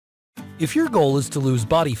If your goal is to lose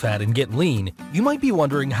body fat and get lean, you might be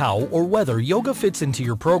wondering how or whether yoga fits into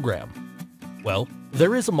your program. Well,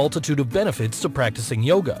 there is a multitude of benefits to practicing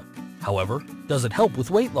yoga. However, does it help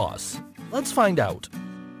with weight loss? Let's find out.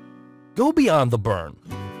 Go beyond the burn.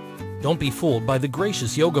 Don't be fooled by the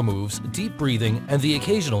gracious yoga moves, deep breathing, and the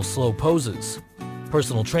occasional slow poses.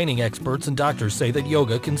 Personal training experts and doctors say that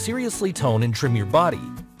yoga can seriously tone and trim your body,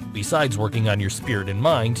 besides working on your spirit and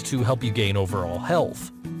mind to help you gain overall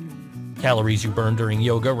health. Calories you burn during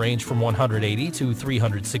yoga range from 180 to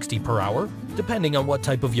 360 per hour, depending on what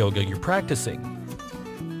type of yoga you're practicing.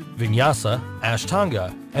 Vinyasa,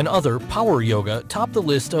 Ashtanga, and other power yoga top the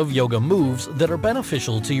list of yoga moves that are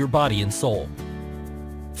beneficial to your body and soul.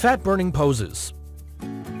 Fat-burning poses.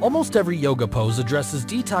 Almost every yoga pose addresses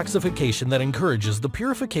detoxification that encourages the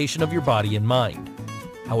purification of your body and mind.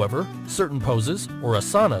 However, certain poses, or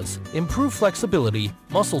asanas, improve flexibility,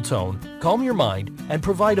 muscle tone, calm your mind, and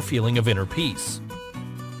provide a feeling of inner peace.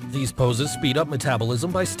 These poses speed up metabolism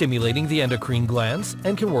by stimulating the endocrine glands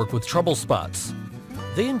and can work with trouble spots.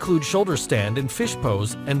 They include shoulder stand and fish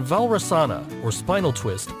pose and Valrasana, or spinal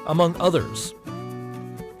twist, among others.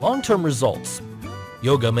 Long-term results.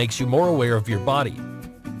 Yoga makes you more aware of your body.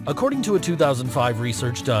 According to a 2005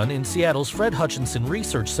 research done in Seattle's Fred Hutchinson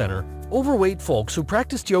Research Center, overweight folks who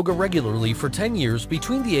practiced yoga regularly for 10 years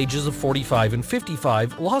between the ages of 45 and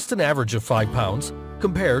 55 lost an average of 5 pounds,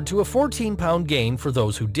 compared to a 14-pound gain for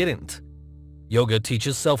those who didn't. Yoga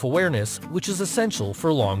teaches self-awareness, which is essential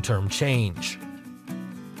for long-term change.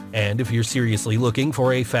 And if you're seriously looking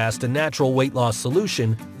for a fast and natural weight loss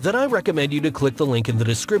solution, then I recommend you to click the link in the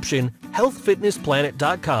description,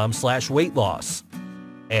 HealthFitnessPlanet.com/weight-loss.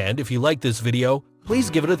 And if you like this video, please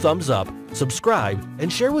give it a thumbs up, subscribe,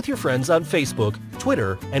 and share with your friends on Facebook,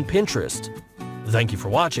 Twitter, and Pinterest. Thank you for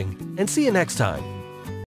watching, and see you next time.